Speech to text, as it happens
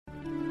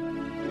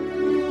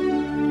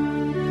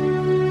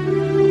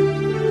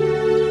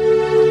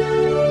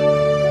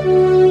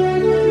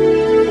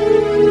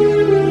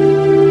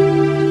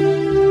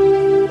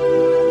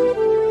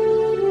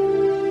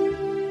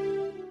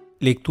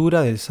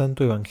Lectura del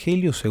Santo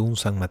Evangelio según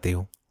San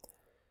Mateo.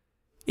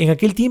 En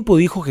aquel tiempo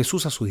dijo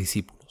Jesús a sus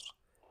discípulos: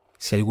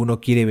 Si alguno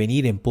quiere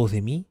venir en pos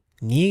de mí,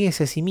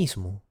 niéguese a sí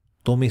mismo,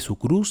 tome su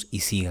cruz y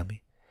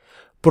sígame.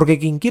 Porque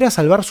quien quiera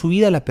salvar su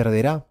vida la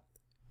perderá,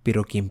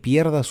 pero quien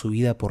pierda su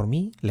vida por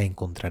mí la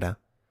encontrará.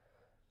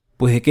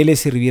 Pues ¿de qué le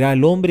servirá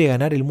al hombre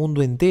ganar el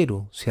mundo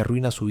entero si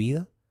arruina su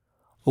vida?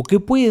 ¿O qué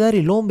puede dar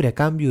el hombre a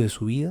cambio de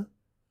su vida?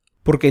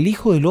 Porque el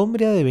Hijo del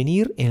Hombre ha de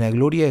venir en la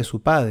gloria de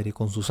su Padre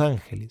con sus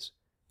ángeles,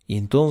 y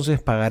entonces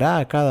pagará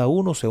a cada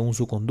uno según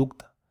su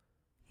conducta.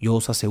 Yo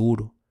os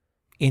aseguro,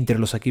 entre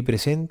los aquí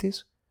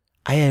presentes,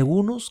 hay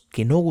algunos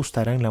que no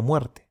gustarán la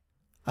muerte,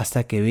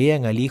 hasta que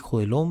vean al Hijo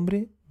del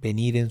Hombre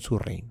venir en su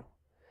reino.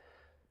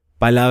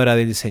 Palabra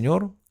del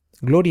Señor,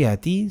 gloria a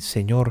ti,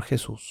 Señor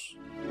Jesús.